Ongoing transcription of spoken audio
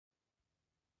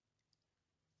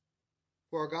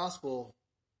For our gospel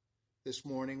this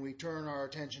morning, we turn our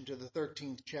attention to the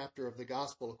 13th chapter of the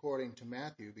gospel according to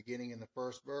Matthew, beginning in the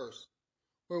first verse,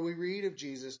 where we read of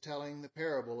Jesus telling the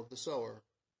parable of the sower,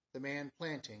 the man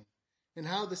planting, and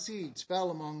how the seeds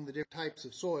fell among the different types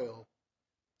of soil,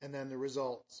 and then the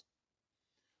results.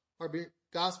 Our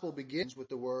gospel begins with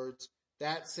the words,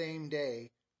 "That same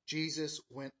day, Jesus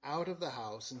went out of the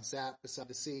house and sat beside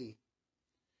the sea."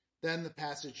 Then the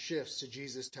passage shifts to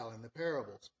Jesus telling the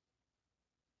parables.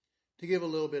 To give a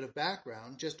little bit of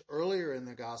background, just earlier in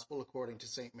the gospel, according to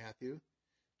St. Matthew,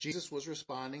 Jesus was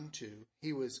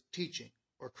he was teaching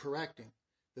or correcting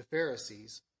the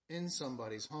Pharisees in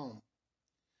somebody's home.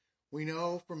 We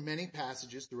know from many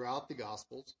passages throughout the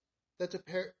Gospels that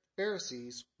the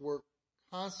Pharisees were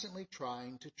constantly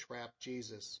trying to trap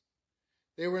Jesus.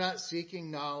 They were not seeking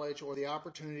knowledge or the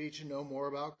opportunity to know more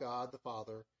about God the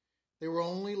Father. They were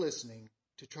only listening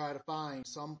to try to find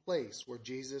some place where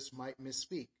Jesus might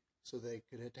misspeak so they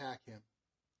could attack him.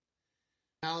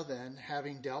 Now then,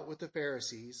 having dealt with the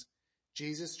Pharisees,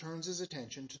 Jesus turns his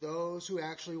attention to those who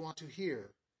actually want to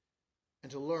hear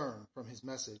and to learn from his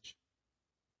message.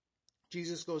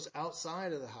 Jesus goes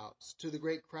outside of the house to the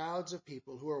great crowds of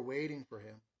people who are waiting for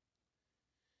him.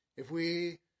 If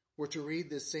we were to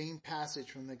read this same passage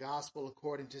from the Gospel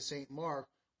according to St. Mark,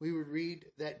 we would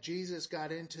read that Jesus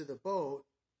got into the boat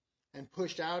and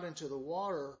pushed out into the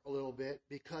water a little bit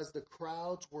because the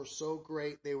crowds were so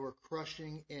great they were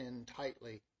crushing in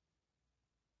tightly.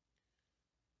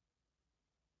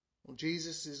 Well,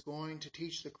 Jesus is going to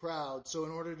teach the crowd, so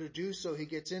in order to do so, he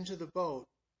gets into the boat,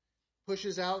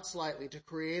 pushes out slightly to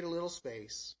create a little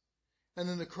space, and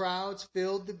then the crowds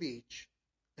filled the beach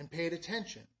and paid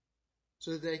attention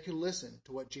so that they could listen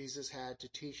to what Jesus had to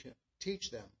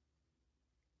teach them.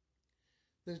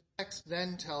 The text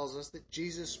then tells us that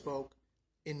Jesus spoke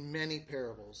in many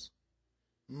parables.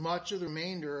 Much of the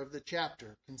remainder of the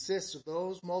chapter consists of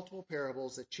those multiple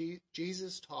parables that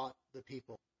Jesus taught the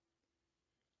people.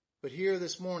 But here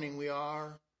this morning we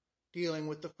are dealing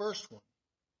with the first one,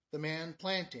 the man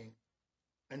planting,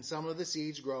 and some of the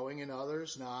seeds growing and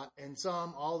others not, and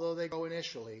some, although they grow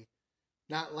initially,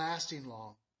 not lasting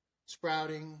long,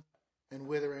 sprouting and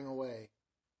withering away.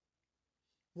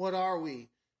 What are we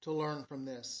to learn from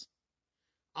this?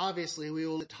 Obviously, we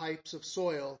will look at types of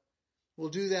soil. We'll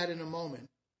do that in a moment,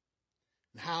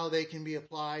 and how they can be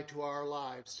applied to our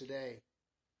lives today.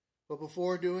 But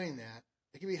before doing that,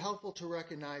 it can be helpful to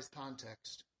recognize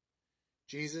context.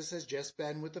 Jesus has just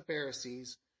been with the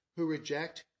Pharisees who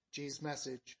reject Jesus'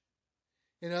 message.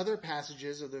 In other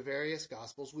passages of the various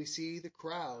Gospels, we see the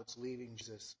crowds leaving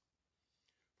Jesus.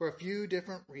 For a few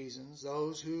different reasons,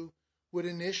 those who would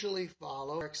initially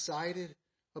follow, are excited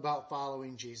about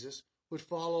following Jesus, would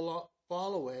fall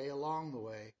away along the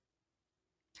way.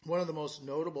 One of the most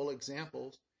notable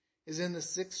examples is in the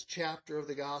 6th chapter of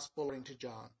the Gospel according to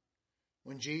John,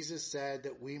 when Jesus said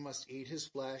that we must eat his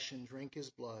flesh and drink his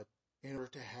blood in order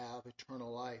to have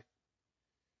eternal life.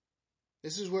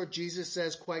 This is where Jesus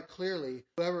says quite clearly,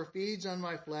 "Whoever feeds on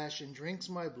my flesh and drinks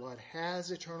my blood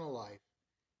has eternal life,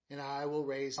 and I will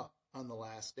raise him up on the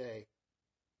last day."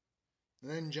 And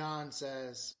then John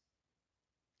says,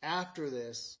 "After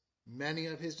this, many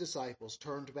of his disciples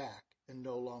turned back and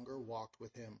no longer walked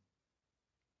with him."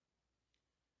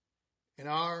 In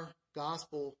our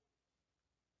gospel,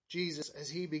 Jesus,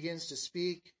 as he begins to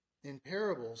speak in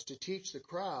parables to teach the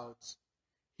crowds,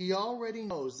 he already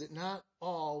knows that not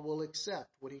all will accept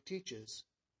what he teaches.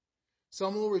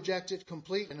 Some will reject it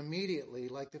completely and immediately,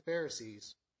 like the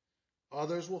Pharisees.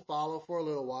 Others will follow for a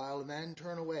little while and then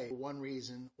turn away for one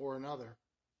reason or another.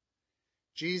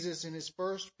 Jesus, in his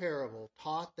first parable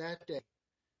taught that day,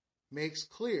 makes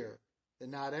clear that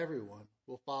not everyone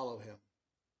will follow him.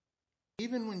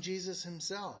 Even when Jesus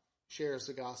himself shares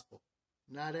the gospel,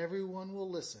 not everyone will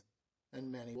listen, and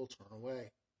many will turn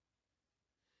away.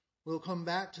 We'll come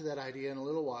back to that idea in a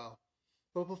little while,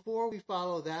 but before we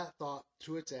follow that thought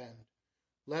to its end,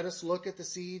 let us look at the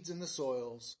seeds and the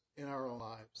soils in our own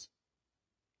lives.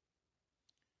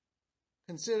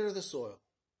 Consider the soil.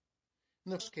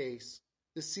 In the first case,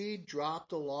 the seed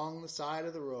dropped along the side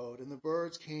of the road, and the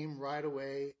birds came right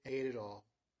away and ate it all.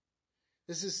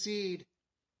 This is seed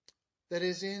that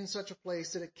is in such a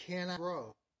place that it cannot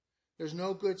grow. There's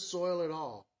no good soil at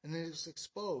all, and it is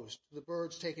exposed to the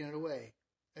birds taking it away,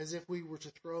 as if we were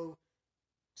to throw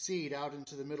seed out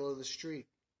into the middle of the street.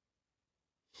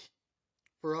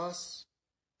 For us,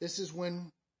 this is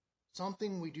when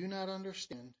something we do not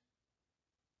understand.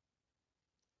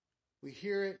 We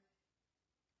hear it,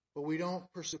 but we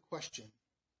don't pursue question.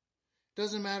 It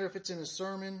doesn't matter if it's in a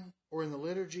sermon or in the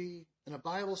liturgy, in a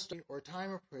Bible study or a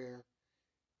time of prayer.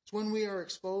 It's when we are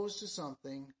exposed to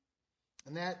something,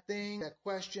 and that thing, that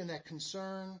question, that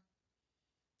concern,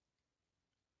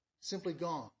 simply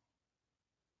gone.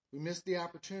 We miss the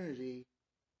opportunity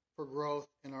for growth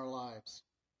in our lives.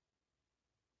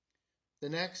 The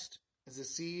next is a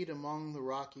seed among the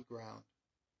rocky ground.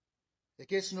 It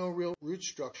gets no real root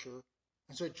structure,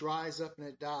 and so it dries up and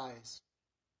it dies.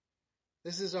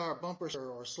 This is our bumper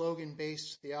or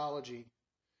slogan-based theology.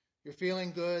 You're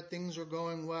feeling good, things are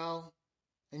going well,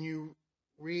 and you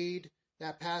read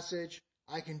that passage,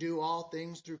 I can do all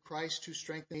things through Christ who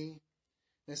strengthens me.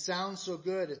 And it sounds so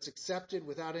good, it's accepted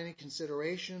without any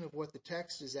consideration of what the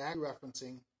text is actually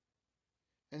referencing.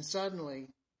 And suddenly,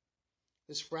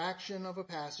 this fraction of a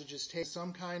passage is taken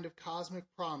some kind of cosmic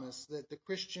promise that the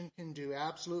Christian can do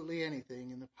absolutely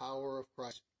anything in the power of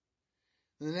Christ.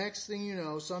 And the next thing you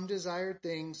know, some desired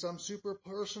thing, some super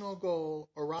personal goal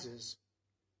arises,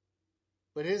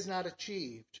 but is not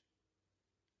achieved.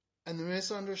 And the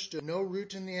misunderstood, no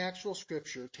root in the actual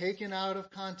scripture, taken out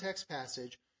of context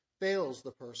passage, fails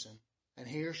the person, and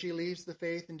he or she leaves the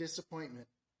faith in disappointment,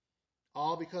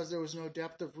 all because there was no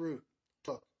depth of root.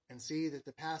 Look and see that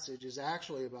the passage is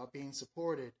actually about being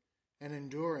supported and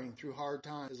enduring through hard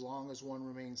times as long as one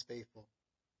remains faithful.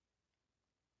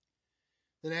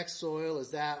 The next soil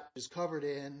is that which is covered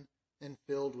in and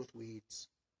filled with weeds.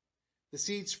 The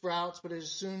seed sprouts, but it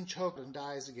is soon choked and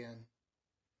dies again.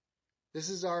 This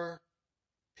is our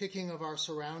picking of our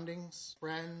surroundings,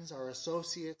 friends, our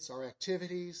associates, our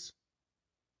activities.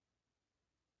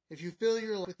 If you fill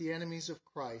your life with the enemies of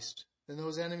Christ, then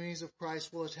those enemies of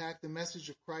Christ will attack the message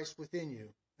of Christ within you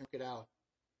and work it out.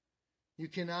 You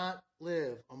cannot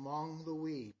live among the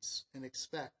weeds and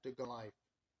expect a good life.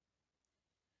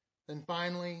 Then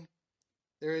finally,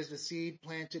 there is the seed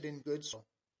planted in good soil.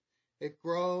 It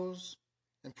grows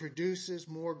and produces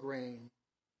more grain.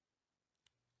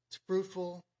 It's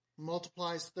fruitful,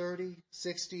 multiplies 30,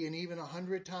 60, and even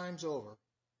 100 times over.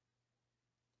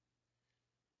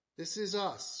 This is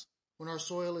us when our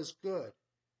soil is good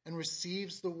and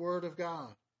receives the word of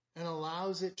God and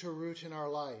allows it to root in our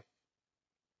life.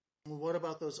 And what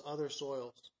about those other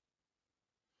soils?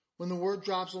 When the word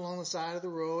drops along the side of the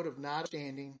road of not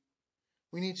understanding,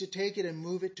 we need to take it and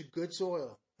move it to good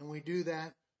soil. And we do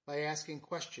that by asking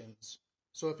questions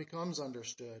so it becomes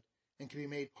understood and can be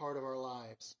made part of our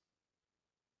lives.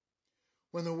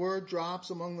 When the word drops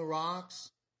among the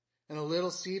rocks and a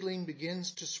little seedling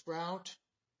begins to sprout,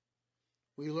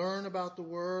 we learn about the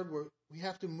word. We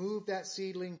have to move that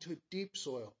seedling to deep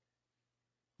soil.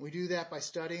 We do that by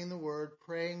studying the word,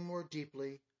 praying more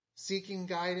deeply, seeking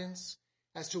guidance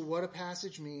as to what a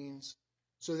passage means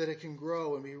so that it can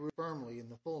grow and be rooted firmly in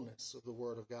the fullness of the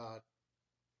word of God.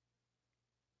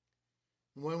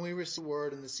 And when we receive the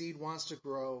word and the seed wants to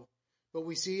grow, but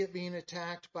we see it being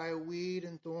attacked by a weed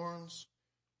and thorns,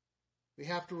 we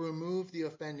have to remove the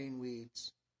offending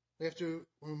weeds. We have to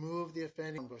remove the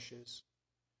offending bushes.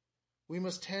 We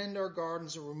must tend our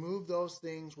gardens and remove those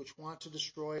things which want to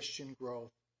destroy Christian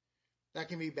growth. That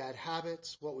can be bad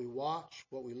habits, what we watch,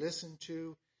 what we listen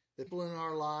to, the people in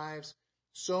our lives.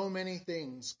 So many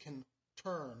things can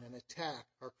turn and attack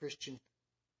our Christian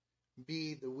faith,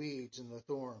 be the weeds and the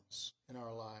thorns in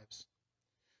our lives.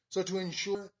 So to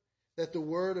ensure that the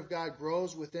word of God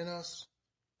grows within us,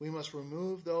 we must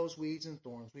remove those weeds and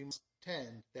thorns. We must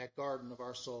tend that garden of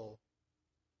our soul.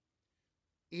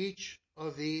 Each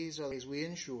of these are ways we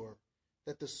ensure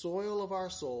that the soil of our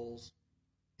souls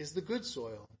is the good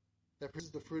soil that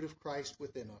produces the fruit of Christ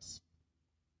within us.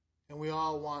 And we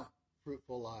all want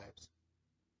fruitful lives.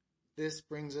 This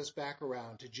brings us back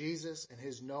around to Jesus and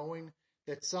his knowing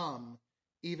that some,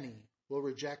 even he, will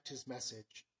reject his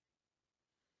message.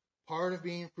 Part of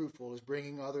being fruitful is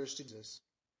bringing others to Jesus.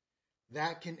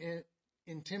 That can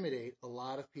intimidate a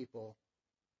lot of people.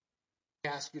 I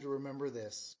ask you to remember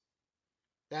this.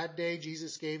 That day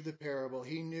Jesus gave the parable,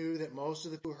 he knew that most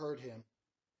of the people who heard him,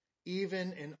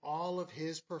 even in all of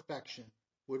his perfection,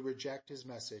 would reject his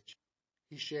message.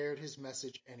 He shared his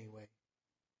message anyway.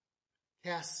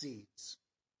 Cast seeds.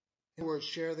 In other words,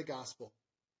 share the gospel.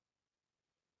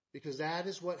 Because that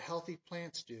is what healthy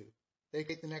plants do. They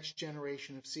create the next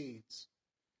generation of seeds.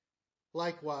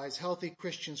 Likewise, healthy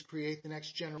Christians create the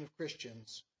next generation of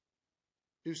Christians.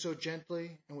 Do so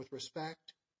gently and with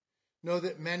respect. Know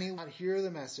that many will not hear the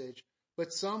message,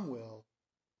 but some will,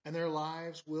 and their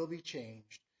lives will be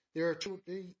changed. Their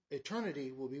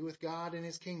eternity will be with God in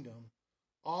his kingdom,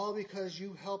 all because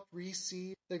you helped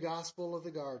receive the gospel of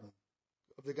the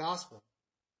gospel.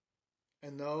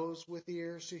 And those with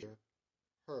ears to hear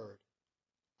heard.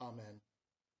 Amen.